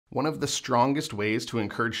One of the strongest ways to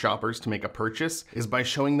encourage shoppers to make a purchase is by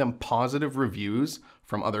showing them positive reviews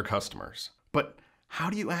from other customers. But how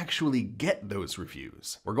do you actually get those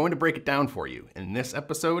reviews? We're going to break it down for you in this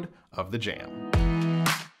episode of The Jam.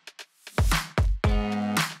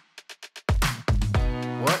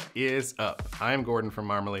 What is up? I'm Gordon from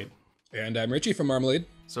Marmalade. And I'm Richie from Marmalade.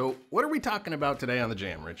 So what are we talking about today on The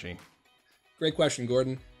Jam, Richie? Great question,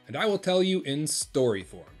 Gordon. And I will tell you in story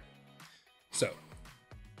form. So,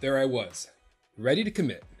 there I was, ready to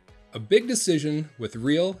commit. A big decision with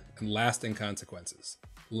real and lasting consequences.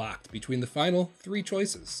 Locked between the final 3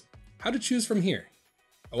 choices. How to choose from here?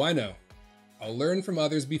 Oh, I know. I'll learn from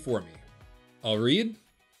others before me. I'll read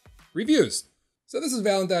reviews. So this is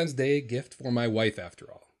Valentine's Day gift for my wife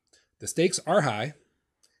after all. The stakes are high,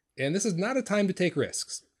 and this is not a time to take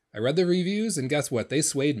risks. I read the reviews, and guess what? They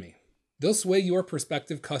swayed me. They'll sway your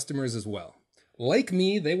prospective customers as well. Like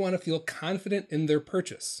me, they want to feel confident in their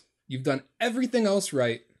purchase. You've done everything else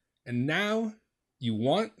right, and now you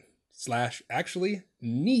want / actually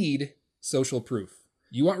need social proof.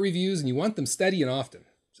 You want reviews, and you want them steady and often.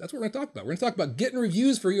 So that's what we're going to talk about. We're going to talk about getting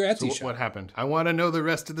reviews for your Etsy shop. What happened? I want to know the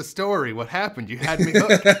rest of the story. What happened? You had me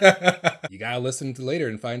hooked. You got to listen to later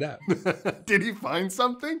and find out. Did you find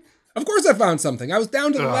something? Of course I found something. I was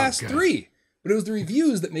down to the last 3. But it was the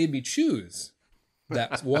reviews that made me choose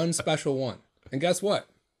that one special one. And guess what?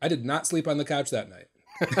 I did not sleep on the couch that night.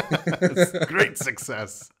 Great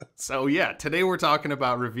success. So yeah, today we're talking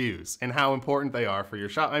about reviews and how important they are for your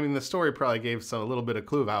shop. I mean, the story probably gave us a little bit of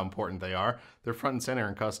clue of how important they are. They're front and center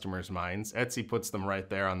in customers' minds. Etsy puts them right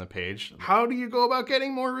there on the page. How do you go about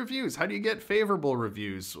getting more reviews? How do you get favorable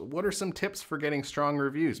reviews? What are some tips for getting strong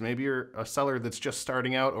reviews? Maybe you're a seller that's just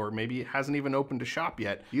starting out, or maybe hasn't even opened a shop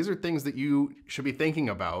yet. These are things that you should be thinking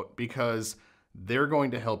about because they're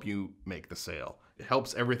going to help you make the sale. It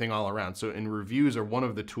helps everything all around. So, and reviews are one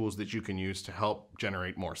of the tools that you can use to help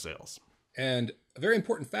generate more sales. And a very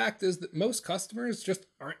important fact is that most customers just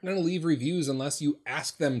aren't going to leave reviews unless you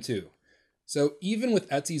ask them to. So even with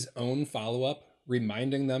Etsy's own follow-up,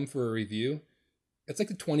 reminding them for a review, it's like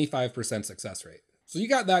the 25% success rate. So you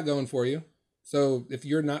got that going for you. So if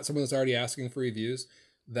you're not someone that's already asking for reviews,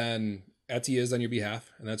 then Etsy is on your behalf,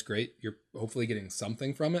 and that's great. You're hopefully getting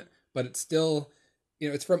something from it, but it's still,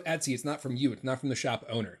 it's from Etsy. It's not from you. It's not from the shop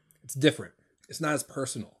owner. It's different. It's not as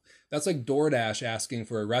personal. That's like DoorDash asking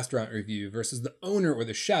for a restaurant review versus the owner or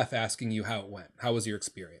the chef asking you how it went. How was your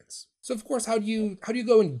experience? So of course, how do you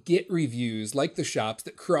go and get reviews like the shops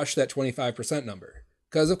that crush that 25% number?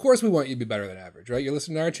 Because of course we want you to be better than average, right? You're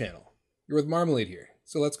listening to our channel. You're with Marmalade here.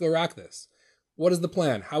 So let's go rock this. What is the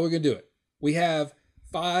plan? How are we going to do it? We have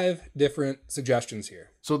 5 different suggestions here.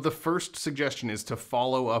 So the first suggestion is to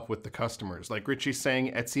follow up with the customers. Like Richie's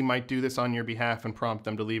saying, Etsy might do this on your behalf and prompt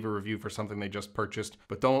them to leave a review for something they just purchased,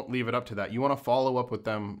 but don't leave it up to that. You want to follow up with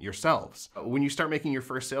them yourselves. When you start making your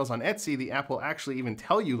first sales on Etsy, the app will actually even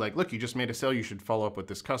tell you, like, look, you just made a sale, you should follow up with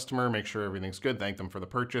this customer, make sure everything's good, thank them for the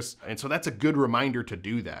purchase. And so that's a good reminder to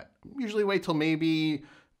do that. Usually wait till maybe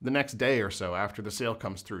the next day or so after the sale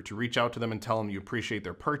comes through to reach out to them and tell them you appreciate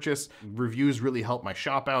their purchase. Reviews really help my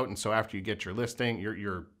shop out, and so after you get your listing,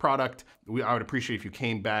 your product, I would appreciate if you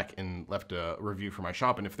came back and left a review for my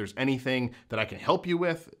shop. And if there's anything that I can help you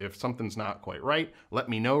with, if something's not quite right, let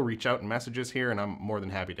me know, reach out in messages here, and I'm more than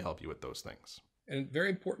happy to help you with those things. And a very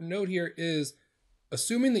important note here is,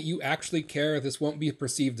 assuming that you actually care, this won't be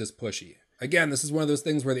perceived as pushy. Again, this is one of those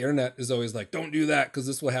things where the internet is always like, don't do that because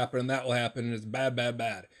this will happen and that will happen and it's bad, bad,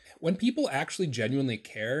 bad. When people actually genuinely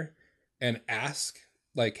care and ask,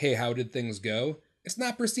 like, hey, how did things go? It's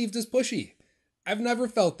not perceived as pushy. I've never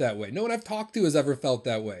felt that way. No one I've talked to has ever felt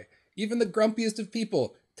that way. Even the grumpiest of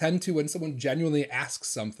people tend to, when someone genuinely asks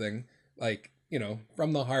something, like,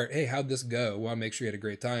 from the heart, hey, how'd this go? Want to make sure you had a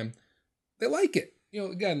great time. They like it.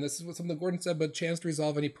 Again, this is what something Gordon said, but a chance to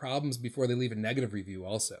resolve any problems before they leave a negative review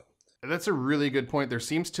also. That's a really good point. There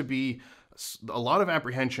seems to be a lot of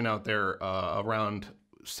apprehension out there around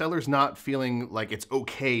sellers not feeling like it's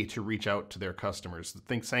okay to reach out to their customers.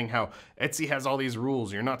 Saying how Etsy has all these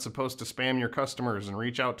rules. You're not supposed to spam your customers and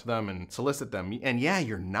reach out to them and solicit them. And yeah,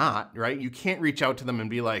 you're not, right? You can't reach out to them and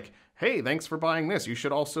be like, hey, thanks for buying this. You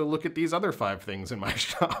should also look at these other 5 things in my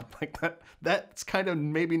shop. Like that's kind of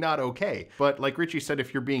maybe not okay. But like Richie said,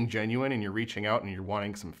 if you're being genuine and you're reaching out and you're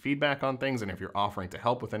wanting some feedback on things, and if you're offering to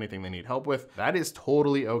help with anything they need help with, that is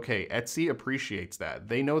totally okay. Etsy appreciates that.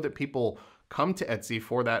 They know that people come to Etsy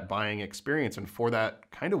for that buying experience and for that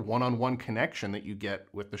kind of one-on-one connection that you get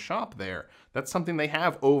with the shop there. That's something they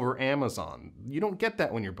have over Amazon. You don't get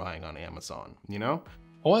that when you're buying on Amazon,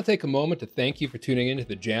 I want to take a moment to thank you for tuning in to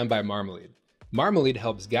The Jam by Marmalade. Marmalade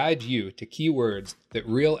helps guide you to keywords that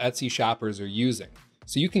real Etsy shoppers are using,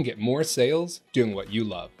 so you can get more sales doing what you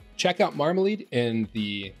love. Check out Marmalade in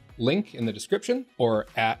the link in the description or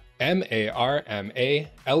at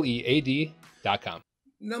marmalade.com.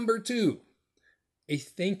 Number 2, a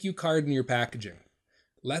thank you card in your packaging.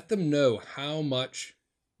 Let them know how much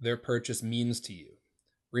their purchase means to you.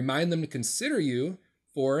 Remind them to consider you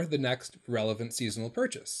for the next relevant seasonal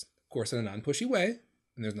purchase. Of course, in a non-pushy way,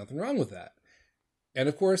 and there's nothing wrong with that. And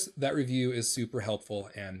of course, that review is super helpful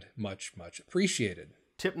and much, much appreciated.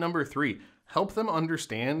 Tip number 3, help them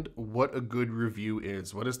understand what a good review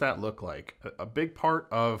is. What does that look like? A big part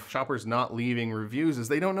of shoppers not leaving reviews is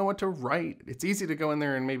they don't know what to write. It's easy to go in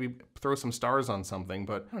there and maybe throw some stars on something,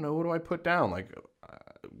 but I don't know, what do I put down? Like,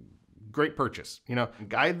 great purchase,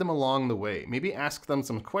 guide them along the way. Maybe ask them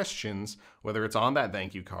some questions, whether it's on that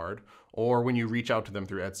thank you card or when you reach out to them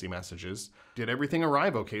through Etsy messages. Did everything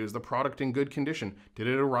arrive okay? Was the product in good condition? Did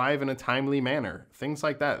it arrive in a timely manner? Things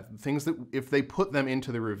like that. Things that if they put them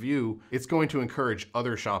into the review, it's going to encourage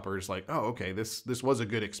other shoppers like, oh, okay, this was a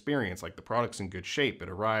good experience. Like the product's in good shape. It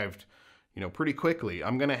arrived, pretty quickly.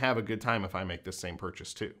 I'm going to have a good time if I make this same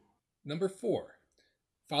purchase too. Number 4,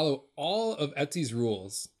 follow all of Etsy's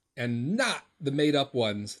rules and not the made up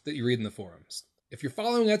ones that you read in the forums. If you're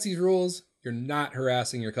following Etsy's rules, you're not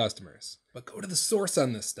harassing your customers. But go to the source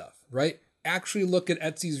on this stuff, right? Actually look at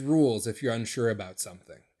Etsy's rules if you're unsure about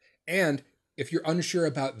something. And if you're unsure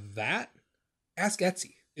about that, ask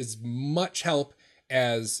Etsy. As much help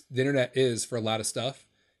as the internet is for a lot of stuff,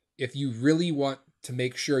 if you really want to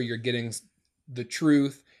make sure you're getting the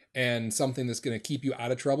truth and something that's going to keep you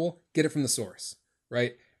out of trouble, get it from the source,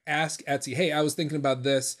 right? Ask Etsy, hey, I was thinking about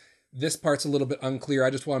this. This part's a little bit unclear. I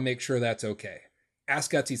just want to make sure that's okay.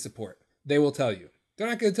 Ask Etsy support. They will tell you. They're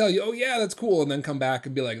not going to tell you, oh yeah, that's cool, and then come back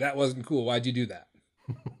and be like, that wasn't cool. Why'd you do that?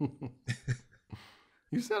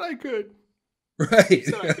 You said I could. Right. You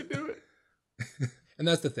said I could do it. And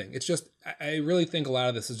that's the thing. It's just, I really think a lot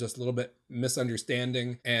of this is just a little bit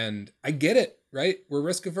misunderstanding. And I get it, right? We're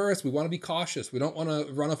risk averse. We want to be cautious. We don't want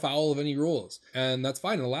to run afoul of any rules. And that's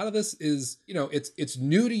fine. And a lot of this is, it's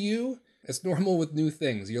new to you. It's normal with new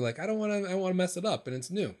things. You're like, I want to mess it up. And it's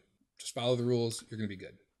new. Just follow the rules. You're going to be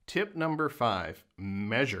good. Tip number 5,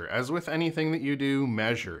 measure. As with anything that you do,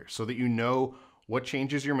 measure so that you know what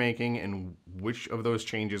changes you're making and which of those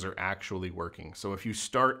changes are actually working. So if you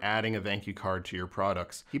start adding a thank you card to your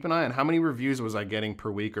products, keep an eye on how many reviews was I getting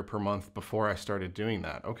per week or per month before I started doing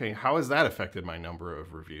that. Okay, how has that affected my number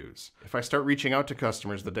of reviews? If I start reaching out to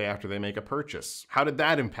customers the day after they make a purchase, how did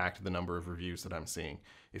that impact the number of reviews that I'm seeing?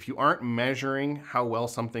 If you aren't measuring how well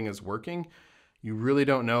something is working, you really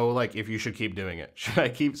don't know if you should keep doing it. Should I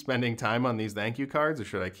keep spending time on these thank you cards or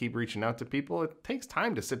should I keep reaching out to people? It takes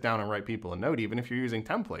time to sit down and write people a note, even if you're using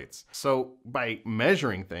templates. So by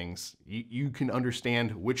measuring things, you can understand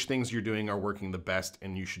which things you're doing are working the best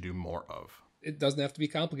and you should do more of. It doesn't have to be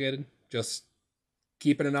complicated. Just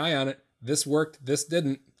keeping an eye on it. This worked, this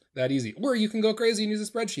didn't. That easy. Or you can go crazy and use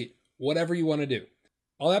a spreadsheet. Whatever you want to do.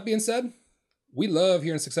 All that being said, we love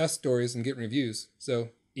hearing success stories and getting reviews. So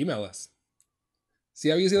email us. See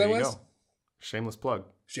how easy that was? Go. Shameless plug.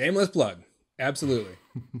 Shameless plug. Absolutely.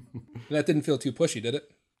 That didn't feel too pushy, did it?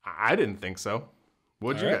 I didn't think so.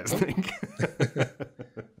 What'd you guys think?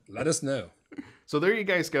 Let us know. So there you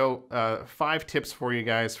guys go. 5 tips for you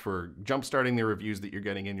guys for jumpstarting the reviews that you're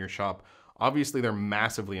getting in your shop. Obviously, they're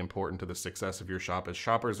massively important to the success of your shop. As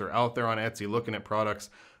shoppers are out there on Etsy looking at products,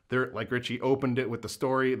 they're, like Richie opened it with the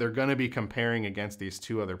story, they're going to be comparing against these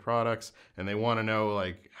 2 other products, and they want to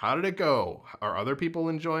know, how did it go? Are other people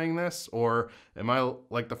enjoying this? Or am I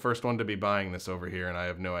the first one to be buying this over here, and I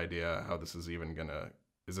have no idea how this is even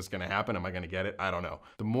is this going to happen? Am I going to get it? I don't know.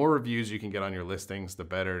 The more reviews you can get on your listings, the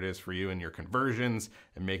better it is for you and your conversions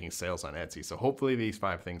and making sales on Etsy. So hopefully these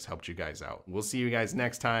 5 things helped you guys out. We'll see you guys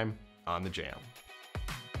next time on The Jam.